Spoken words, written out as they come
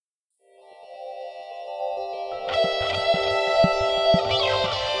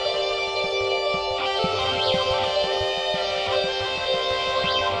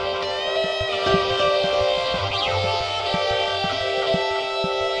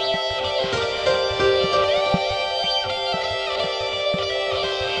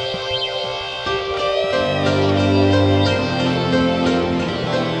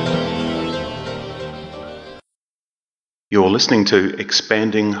listening to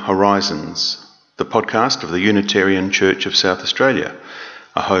Expanding Horizons, the podcast of the Unitarian Church of South Australia,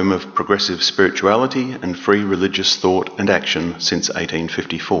 a home of progressive spirituality and free religious thought and action since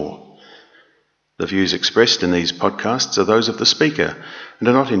 1854. The views expressed in these podcasts are those of the speaker and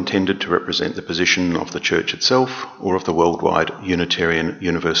are not intended to represent the position of the Church itself or of the worldwide Unitarian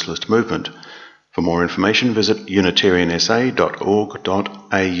Universalist movement. For more information, visit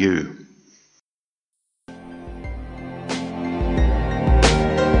unitariansa.org.au.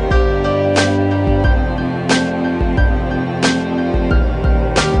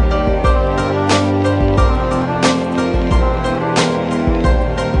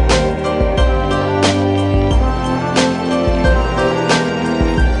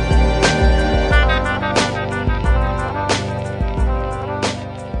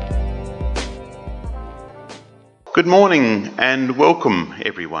 Good morning and welcome,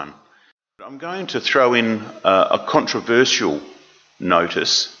 everyone. I'm going to throw in a controversial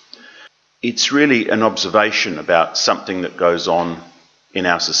notice. It's really an observation about something that goes on in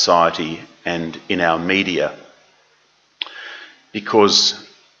our society and in our media. Because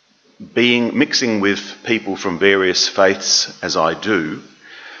mixing with people from various faiths as I do,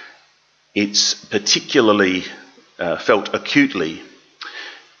 it's particularly felt acutely.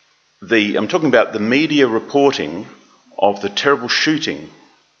 I'm talking about the media reporting of the terrible shooting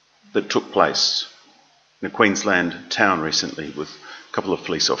that took place in a Queensland town recently with a couple of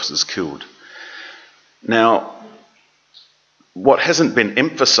police officers killed. Now, what hasn't been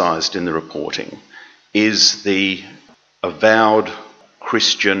emphasised in the reporting is the avowed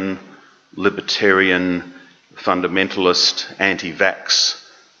Christian, libertarian, fundamentalist, anti-vax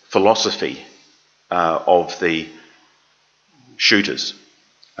philosophy of the shooters.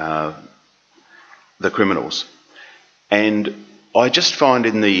 The criminals. And I just find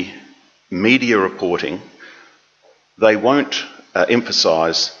in the media reporting, they won't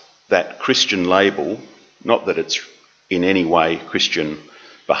emphasise that Christian label, not that it's in any way Christian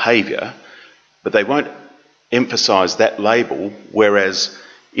behaviour, but they won't emphasise that label, whereas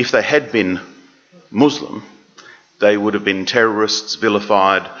if they had been Muslim, they would have been terrorists,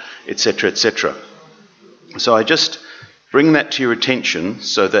 vilified, etc., etc. So I just bring that to your attention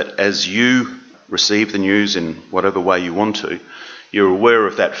so that as you receive the news in whatever way you want to, you're aware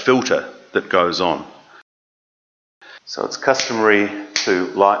of that filter that goes on. So it's customary to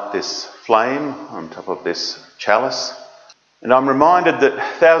light this flame on top of this chalice. And I'm reminded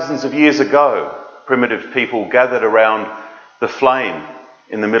that thousands of years ago, primitive people gathered around the flame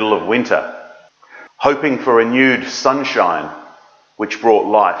in the middle of winter, hoping for renewed sunshine which brought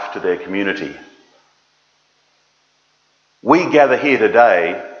life to their community. We gather here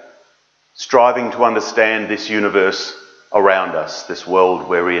today striving to understand this universe around us, this world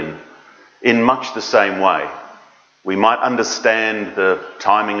we're in much the same way. We might understand the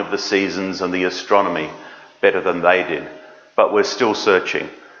timing of the seasons and the astronomy better than they did, but we're still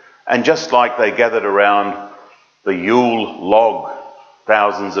searching. And just like they gathered around the Yule log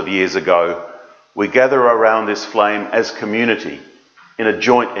thousands of years ago, we gather around this flame as community in a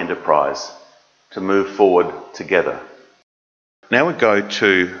joint enterprise to move forward together. Now we go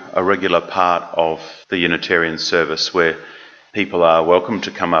to a regular part of the Unitarian service where people are welcome to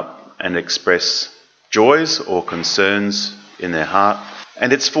come up and express joys or concerns in their heart.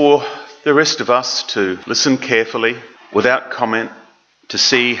 And it's for the rest of us to listen carefully, without comment, to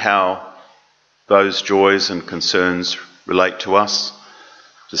see how those joys and concerns relate to us,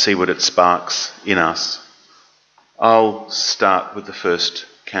 to see what it sparks in us. I'll start with the first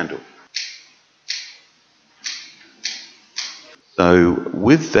candle. So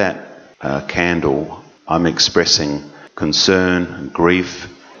with that candle, I'm expressing concern and grief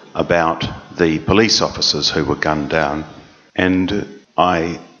about the police officers who were gunned down. And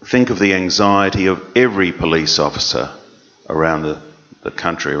I think of the anxiety of every police officer around the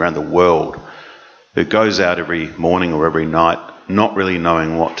country, around the world, who goes out every morning or every night not really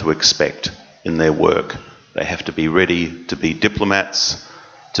knowing what to expect in their work. They have to be ready to be diplomats,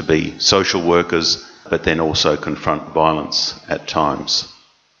 to be social workers, but then also confront violence at times.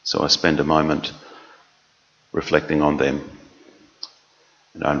 So I spend a moment reflecting on them.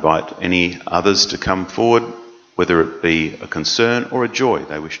 And I invite any others to come forward, whether it be a concern or a joy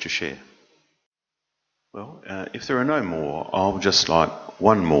they wish to share. Well, if there are no more, I'll just like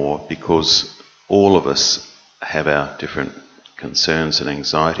one more, because all of us have our different concerns and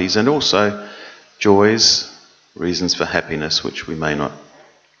anxieties, and also joys, reasons for happiness, which we may not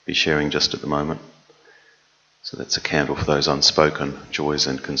be sharing just at the moment. So that's a candle for those unspoken joys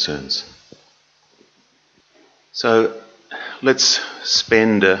and concerns. So let's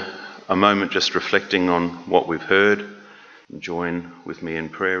spend a moment just reflecting on what we've heard. Join with me in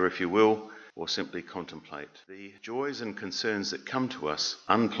prayer if you will, or simply contemplate. The joys and concerns that come to us,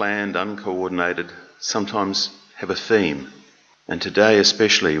 unplanned, uncoordinated, sometimes have a theme. And today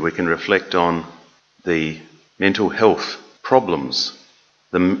especially we can reflect on the mental health problems,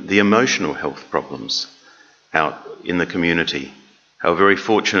 the emotional health problems out in the community. How very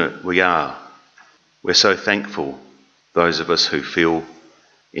fortunate we are. We're so thankful, those of us who feel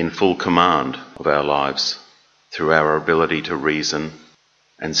in full command of our lives through our ability to reason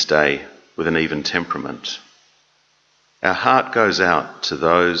and stay with an even temperament. Our heart goes out to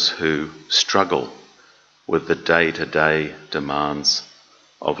those who struggle with the day-to-day demands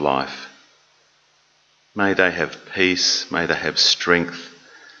of life. May they have peace, may they have strength,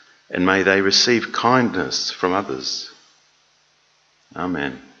 and may they receive kindness from others.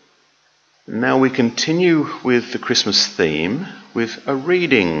 Amen. Now we continue with the Christmas theme with a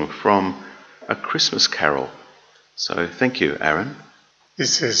reading from A Christmas Carol. So thank you, Aaron.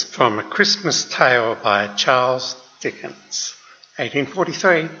 This is from A Christmas Tale by Charles Dickens,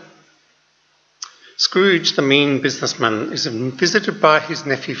 1843. Scrooge, the mean businessman, is visited by his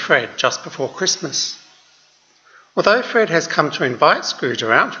nephew Fred just before Christmas. Although Fred has come to invite Scrooge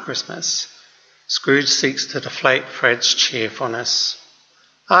around for Christmas, Scrooge seeks to deflate Fred's cheerfulness,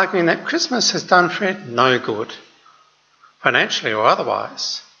 arguing that Christmas has done Fred no good, financially or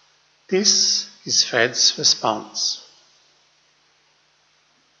otherwise. This is Fred's response.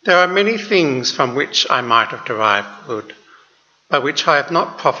 There are many things from which I might have derived good, by which I have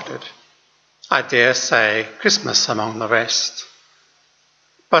not profited. I dare say Christmas among the rest.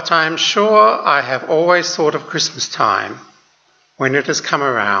 But I am sure I have always thought of Christmas time, when it has come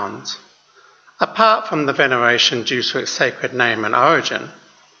around, apart from the veneration due to its sacred name and origin,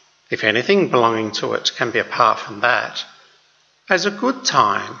 if anything belonging to it can be apart from that, as a good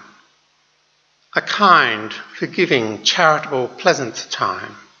time, a kind, forgiving, charitable, pleasant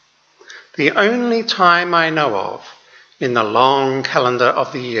time, the only time I know of in the long calendar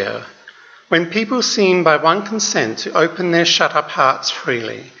of the year when people seem by one consent to open their shut-up hearts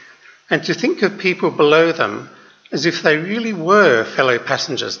freely and to think of people below them as if they really were fellow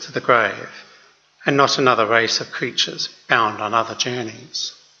passengers to the grave and not another race of creatures bound on other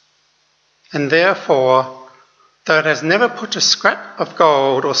journeys. And therefore, though it has never put a scrap of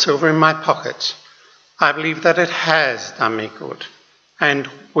gold or silver in my pocket, I believe that it has done me good and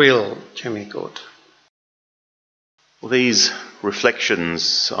will do me good. Well, these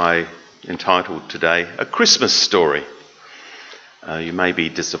reflections I entitled today, A Christmas Story. You may be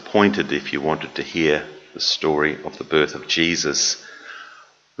disappointed if you wanted to hear the story of the birth of Jesus,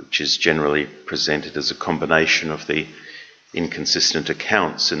 which is generally presented as a combination of the inconsistent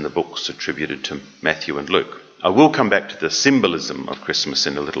accounts in the books attributed to Matthew and Luke. I will come back to the symbolism of Christmas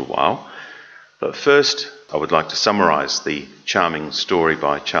in a little while, but first I would like to summarise the charming story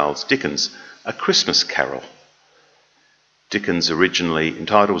by Charles Dickens, A Christmas Carol. Dickens originally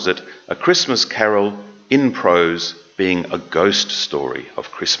entitles it A Christmas Carol in prose, being a ghost story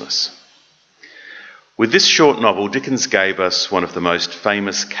of Christmas. With this short novel, Dickens gave us one of the most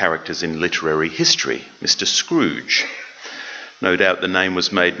famous characters in literary history, Mr. Scrooge. No doubt the name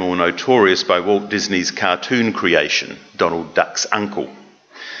was made more notorious by Walt Disney's cartoon creation, Donald Duck's uncle.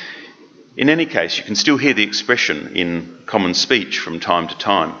 In any case, you can still hear the expression in common speech from time to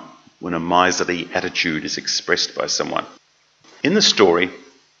time when a miserly attitude is expressed by someone. In the story,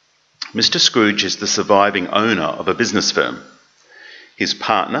 Mr. Scrooge is the surviving owner of a business firm, his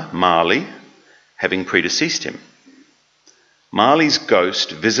partner, Marley, having predeceased him. Marley's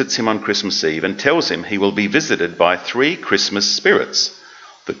ghost visits him on Christmas Eve and tells him he will be visited by 3 Christmas spirits: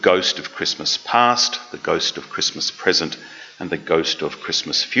 the ghost of Christmas past, the ghost of Christmas present, and the ghost of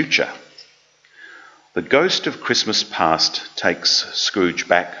Christmas future. The ghost of Christmas past takes Scrooge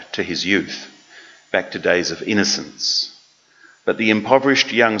back to his youth, back to days of innocence. But the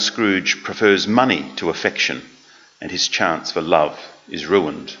impoverished young Scrooge prefers money to affection, and his chance for love is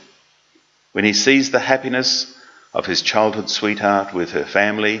ruined. When he sees the happiness of his childhood sweetheart with her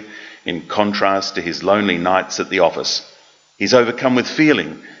family, in contrast to his lonely nights at the office, he's overcome with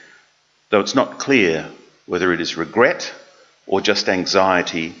feeling, though it's not clear whether it is regret or just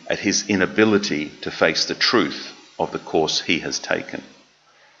anxiety at his inability to face the truth of the course he has taken.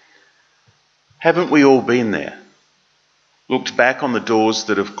 Haven't we all been there? Looked back on the doors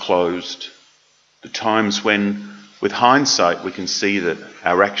that have closed, the times when, with hindsight, we can see that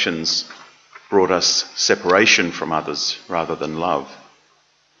our actions brought us separation from others rather than love.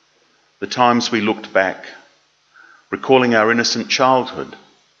 The times we looked back, recalling our innocent childhood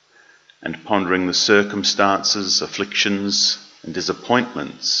and pondering the circumstances, afflictions, and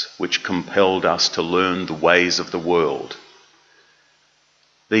disappointments which compelled us to learn the ways of the world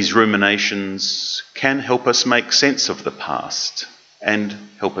These ruminations can help us make sense of the past and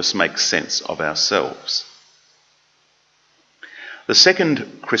help us make sense of ourselves. The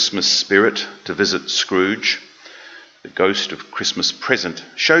second Christmas spirit to visit Scrooge, the ghost of Christmas present,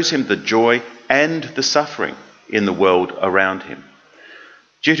 shows him the joy and the suffering in the world around him.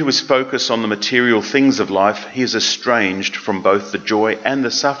 Due to his focus on the material things of life, he is estranged from both the joy and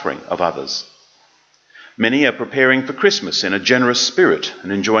the suffering of others. Many are preparing for Christmas in a generous spirit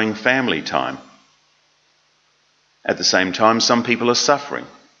and enjoying family time. At the same time, some people are suffering,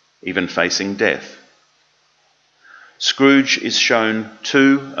 even facing death. Scrooge is shown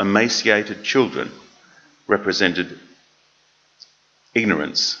two emaciated children, represented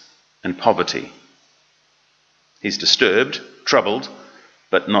ignorance and poverty. He's disturbed, troubled,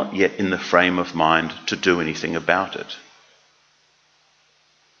 but not yet in the frame of mind to do anything about it.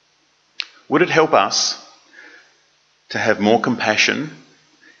 Would it help us to have more compassion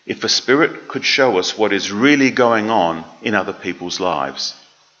if a spirit could show us what is really going on in other people's lives?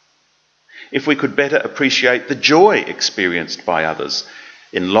 If we could better appreciate the joy experienced by others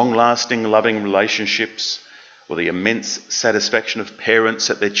in long-lasting, loving relationships, or the immense satisfaction of parents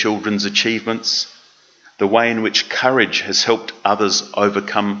at their children's achievements, the way in which courage has helped others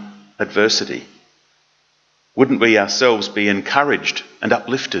overcome adversity. Wouldn't we ourselves be encouraged and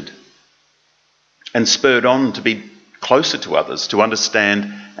uplifted and spurred on to be closer to others, to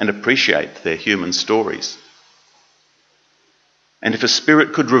understand and appreciate their human stories? And if a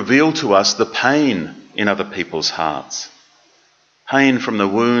spirit could reveal to us the pain in other people's hearts, pain from the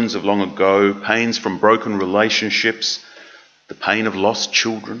wounds of long ago, pains from broken relationships, the pain of lost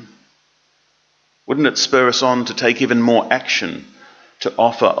children, wouldn't it spur us on to take even more action, to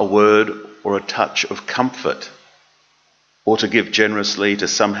offer a word or a touch of comfort, or to give generously to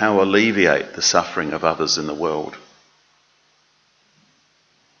somehow alleviate the suffering of others in the world?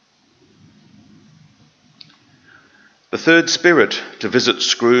 The third spirit to visit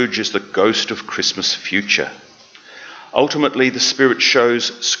Scrooge is the ghost of Christmas future. Ultimately, the spirit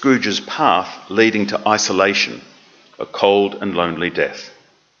shows Scrooge's path leading to isolation, a cold and lonely death.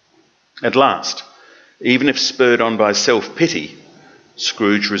 At last, even if spurred on by self-pity,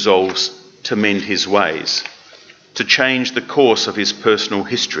 Scrooge resolves to mend his ways, to change the course of his personal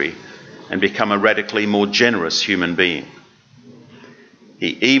history and become a radically more generous human being.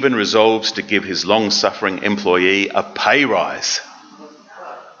 He even resolves to give his long-suffering employee a pay rise.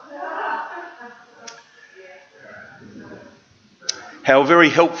 How very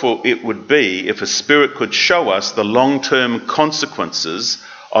helpful it would be if a spirit could show us the long-term consequences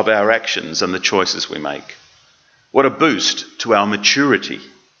of our actions and the choices we make. What a boost to our maturity.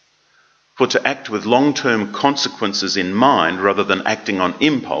 For to act with long-term consequences in mind rather than acting on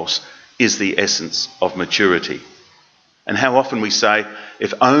impulse is the essence of maturity. And how often we say,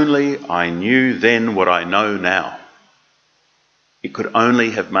 if only I knew then what I know now. It could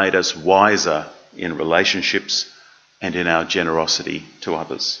only have made us wiser in relationships and in our generosity to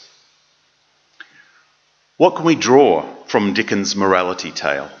others. What can we draw from Dickens' morality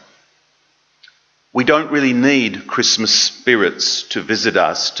tale? We don't really need Christmas spirits to visit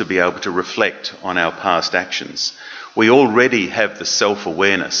us to be able to reflect on our past actions. We already have the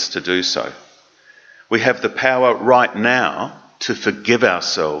self-awareness to do so. We have the power right now to forgive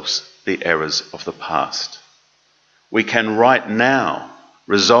ourselves the errors of the past. We can right now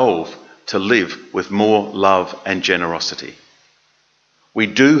resolve to live with more love and generosity. We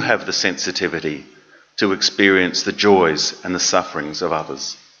do have the sensitivity to experience the joys and the sufferings of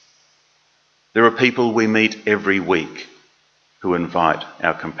others. There are people we meet every week who invite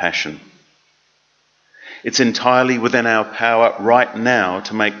our compassion. It's entirely within our power right now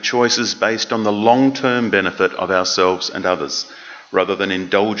to make choices based on the long-term benefit of ourselves and others, rather than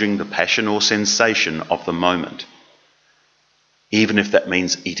indulging the passion or sensation of the moment, even if that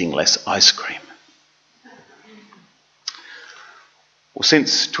means eating less ice cream. Well,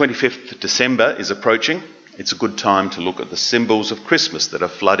 since 25th December is approaching, it's a good time to look at the symbols of Christmas that are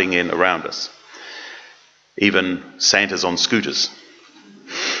flooding in around us. Even Santas on scooters.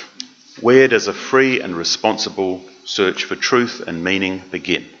 Where does a free and responsible search for truth and meaning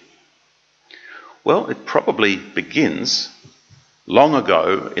begin? Well, it probably begins long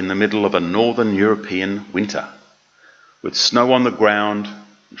ago in the middle of a northern European winter. With snow on the ground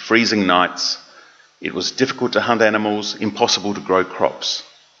and freezing nights, it was difficult to hunt animals, impossible to grow crops.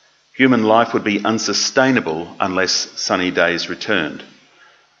 Human life would be unsustainable unless sunny days returned.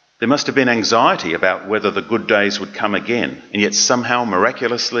 There must have been anxiety about whether the good days would come again, and yet somehow,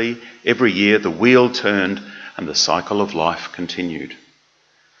 miraculously, every year the wheel turned and the cycle of life continued.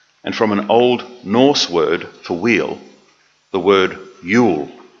 And from an old Norse word for wheel, the word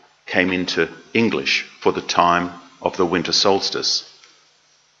Yule came into English for the time of the winter solstice.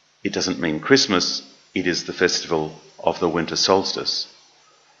 It doesn't mean Christmas, it is the festival of the winter solstice.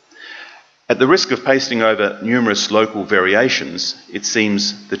 At the risk of pasting over numerous local variations, it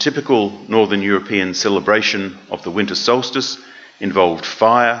seems the typical Northern European celebration of the winter solstice involved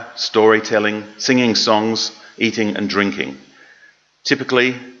fire, storytelling, singing songs, eating and drinking.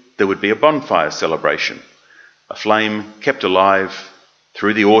 Typically, there would be a bonfire celebration, a flame kept alive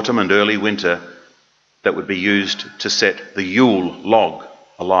through the autumn and early winter that would be used to set the Yule log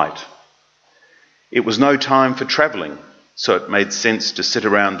alight. It was no time for travelling, so it made sense to sit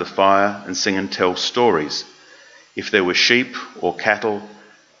around the fire and sing and tell stories. If there were sheep or cattle,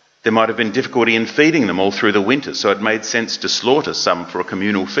 there might have been difficulty in feeding them all through the winter, so it made sense to slaughter some for a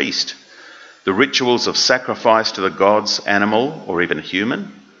communal feast. The rituals of sacrifice to the gods, animal or even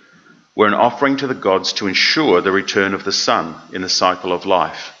human, were an offering to the gods to ensure the return of the sun in the cycle of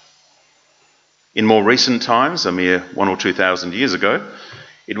life. In more recent times, a mere 1,000 or 2,000 years ago,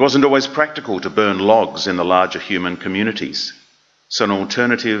 it wasn't always practical to burn logs in the larger human communities, so an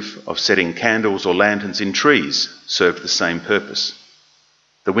alternative of setting candles or lanterns in trees served the same purpose.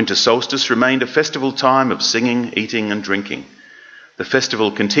 The winter solstice remained a festival time of singing, eating and drinking. The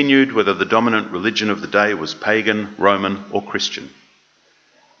festival continued whether the dominant religion of the day was pagan, Roman or Christian.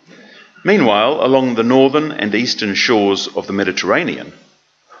 Meanwhile, along the northern and eastern shores of the Mediterranean,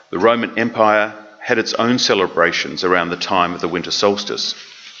 the Roman Empire had its own celebrations around the time of the winter solstice,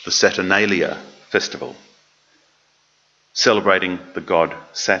 the Saturnalia festival, celebrating the god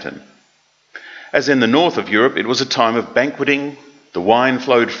Saturn. As in the north of Europe, it was a time of banqueting, the wine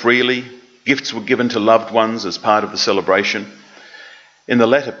flowed freely, gifts were given to loved ones as part of the celebration. In the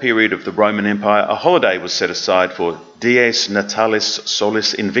latter period of the Roman Empire, a holiday was set aside for Dies Natalis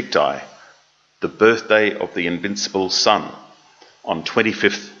Solis Invicti, the birthday of the invincible sun, on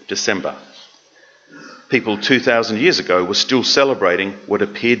 25th December. People 2,000 years ago were still celebrating what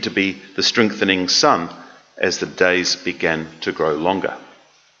appeared to be the strengthening sun as the days began to grow longer.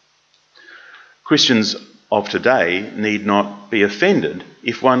 Christians of today need not be offended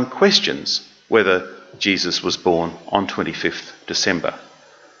if one questions whether Jesus was born on 25th December.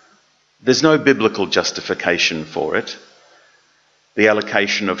 There's no biblical justification for it. The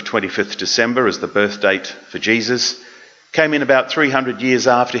allocation of 25th December as the birth date for Jesus came in about 300 years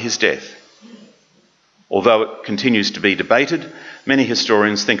after his death. Although it continues to be debated, many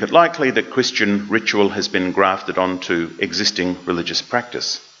historians think it likely that Christian ritual has been grafted onto existing religious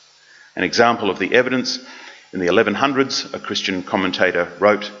practice. An example of the evidence, in the 1100s, a Christian commentator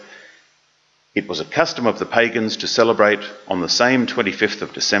wrote, "It was a custom of the pagans to celebrate on the same 25th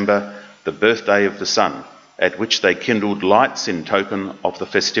of December the birthday of the sun, at which they kindled lights in token of the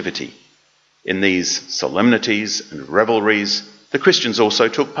festivity. In these solemnities and revelries, the Christians also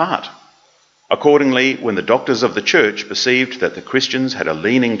took part. Accordingly, when the doctors of the church perceived that the Christians had a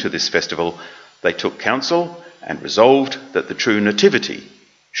leaning to this festival, they took counsel and resolved that the true nativity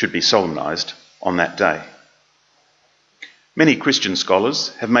should be solemnised on that day." Many Christian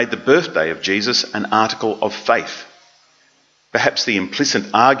scholars have made the birthday of Jesus an article of faith. Perhaps the implicit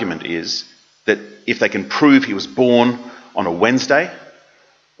argument is that if they can prove he was born on a Wednesday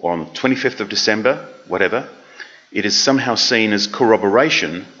or on the 25th of December, whatever, it is somehow seen as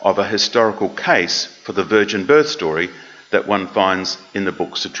corroboration of a historical case for the virgin birth story that one finds in the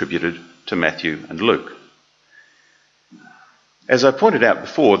books attributed to Matthew and Luke. As I pointed out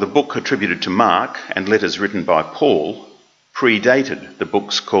before, the book attributed to Mark and letters written by Paul predated the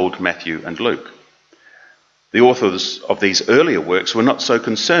books called Matthew and Luke. The authors of these earlier works were not so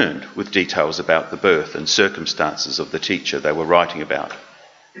concerned with details about the birth and circumstances of the teacher they were writing about.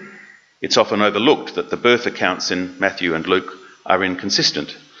 It's often overlooked that the birth accounts in Matthew and Luke are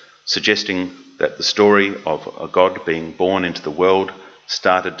inconsistent, suggesting that the story of a God being born into the world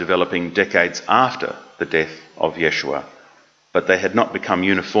started developing decades after the death of Yeshua, but they had not become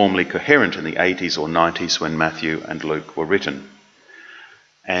uniformly coherent in the 80s or 90s when Matthew and Luke were written.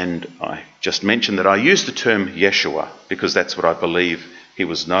 And I just mentioned that I use the term Yeshua because that's what I believe he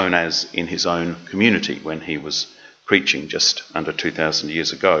was known as in his own community when he was preaching just under 2,000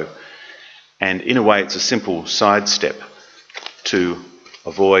 years ago. And in a way, it's a simple sidestep to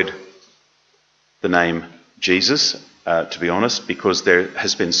avoid the name Jesus, to be honest, because there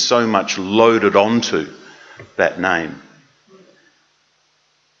has been so much loaded onto that name.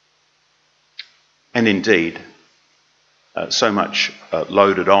 And indeed, so much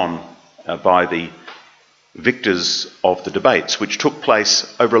loaded on by the victors of the debates, which took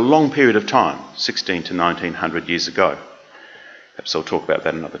place over a long period of time, 16 to 1900 years ago. Perhaps I'll talk about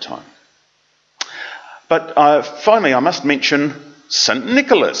that another time. But finally, I must mention St.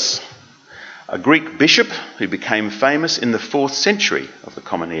 Nicholas, a Greek bishop who became famous in the 4th century of the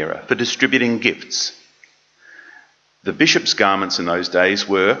Common Era for distributing gifts. The bishop's garments in those days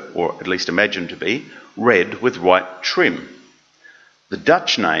were, or at least imagined to be, red with white trim. The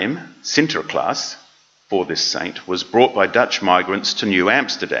Dutch name, Sinterklaas, for this saint was brought by Dutch migrants to New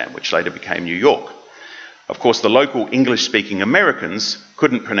Amsterdam, which later became New York. Of course, the local English-speaking Americans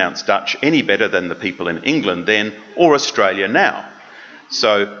couldn't pronounce Dutch any better than the people in England then or Australia now.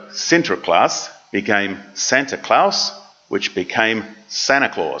 So Sinterklaas became Santa Claus, which became Santa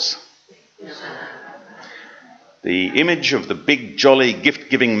Claus. The image of the big, jolly,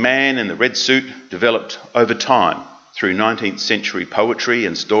 gift-giving man in the red suit developed over time through 19th century poetry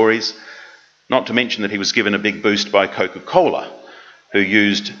and stories, not to mention that he was given a big boost by Coca-Cola, who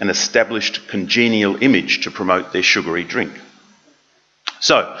used an established congenial image to promote their sugary drink.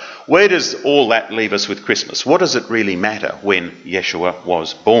 So, where does all that leave us with Christmas? What does it really matter when Yeshua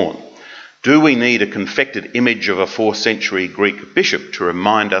was born? Do we need a confected image of a 4th century Greek bishop to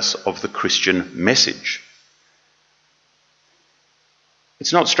remind us of the Christian message?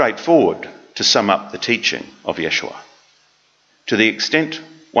 It's not straightforward to sum up the teaching of Yeshua. To the extent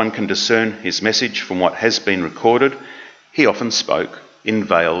one can discern his message from what has been recorded, he often spoke in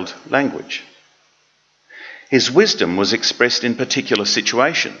veiled language. His wisdom was expressed in particular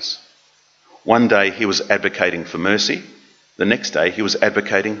situations. One day he was advocating for mercy, the next day he was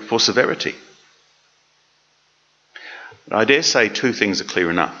advocating for severity. But I dare say 2 things are clear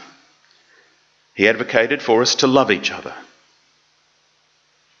enough. He advocated for us to love each other.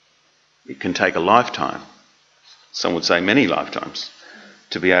 It can take a lifetime, some would say many lifetimes,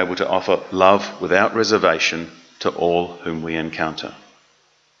 to be able to offer love without reservation to all whom we encounter.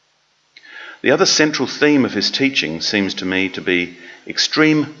 The other central theme of his teaching seems to me to be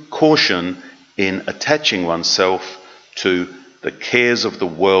extreme caution in attaching oneself to the cares of the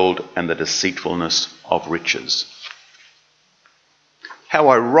world and the deceitfulness of riches. How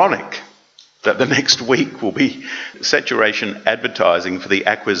ironic that the next week will be saturation advertising for the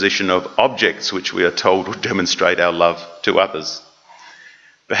acquisition of objects which we are told will demonstrate our love to others.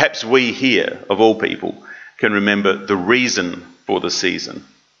 Perhaps we here, of all people, can remember the reason for the season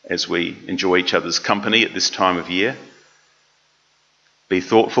as we enjoy each other's company at this time of year. Be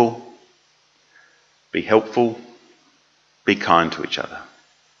thoughtful, be helpful, be kind to each other.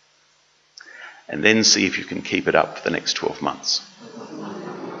 And then see if you can keep it up for the next 12 months.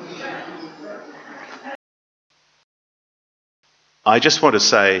 I just want to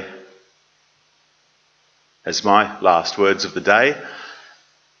say, as my last words of the day,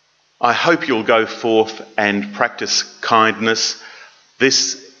 I hope you'll go forth and practice kindness.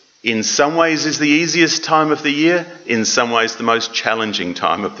 This, in some ways, is the easiest time of the year, in some ways the most challenging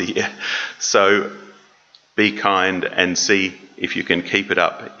time of the year. So be kind and see if you can keep it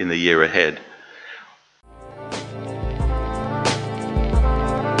up in the year ahead.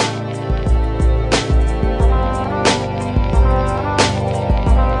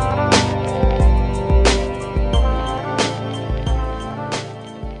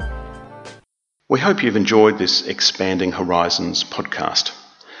 We hope you've enjoyed this Expanding Horizons podcast.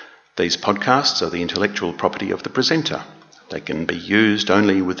 These podcasts are the intellectual property of the presenter. They can be used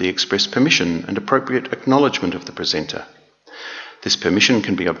only with the express permission and appropriate acknowledgement of the presenter. This permission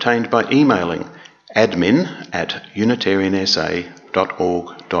can be obtained by emailing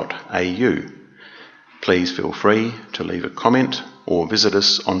admin@unitariansa.org.au. Please feel free to leave a comment or visit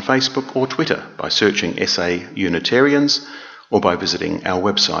us on Facebook or Twitter by searching SA Unitarians or by visiting our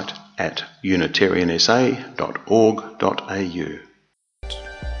website at unitariansa.org.au.